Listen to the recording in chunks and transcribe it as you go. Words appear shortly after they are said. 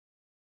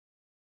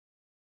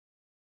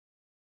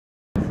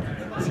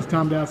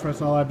Tom Dowd for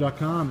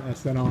SLLive.com at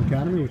Staten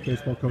Academy with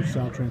baseball coach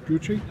Sal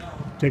Trancucci,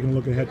 taking a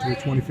look ahead to the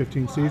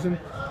 2015 season.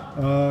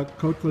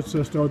 Coach, let's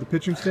start with the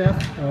pitching staff.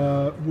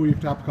 Who are your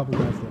top couple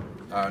guys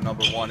there?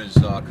 Number one is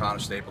Connor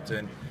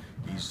Stapleton.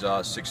 He's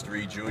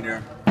 6'3",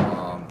 junior.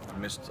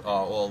 Missed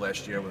all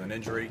last year with an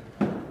injury.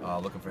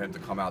 Looking for him to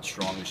come out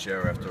strong this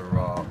year after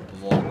a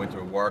long winter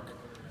of work.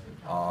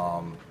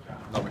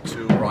 Number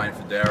two, Ryan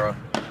Federa,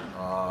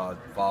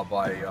 followed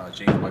by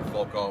James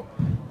Bifulco.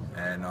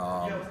 And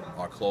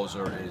our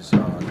closer is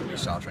going to be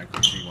Sal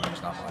Trancucci when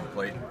he's not behind the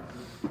plate.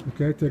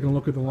 Okay, taking a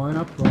look at the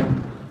lineup.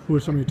 Who are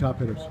some of your top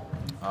hitters?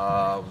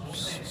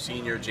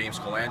 Senior James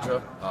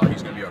Calandra,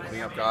 he's going to be our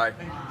cleanup guy.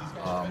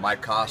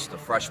 Mike Cost, the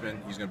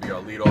freshman, he's going to be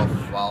our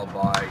leadoff, followed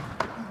by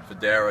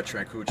Federa,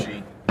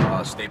 Trancucci,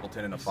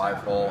 Stapleton in the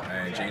 5-hole,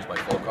 and James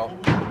Bifulco.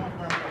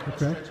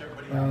 Okay.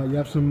 You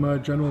have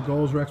some general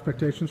goals or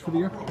expectations for the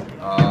year?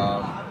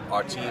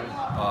 Our team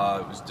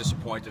was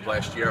disappointed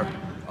last year.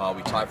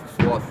 We tied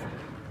for 4th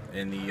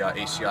in the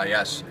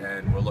ACIS,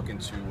 and we're looking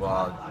to make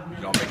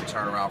a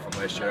turnaround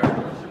from last year.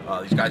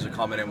 These guys are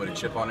coming in with a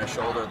chip on their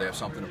shoulder. They have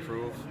something to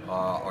prove.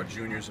 Our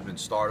juniors have been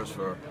starters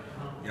for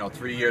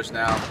 3 years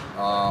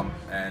now,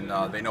 and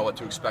they know what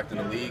to expect in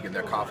the league, and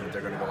they're confident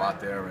they're going to go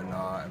out there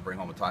and bring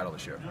home a title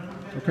this year.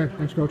 Okay,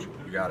 thanks, Coach.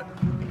 You got it.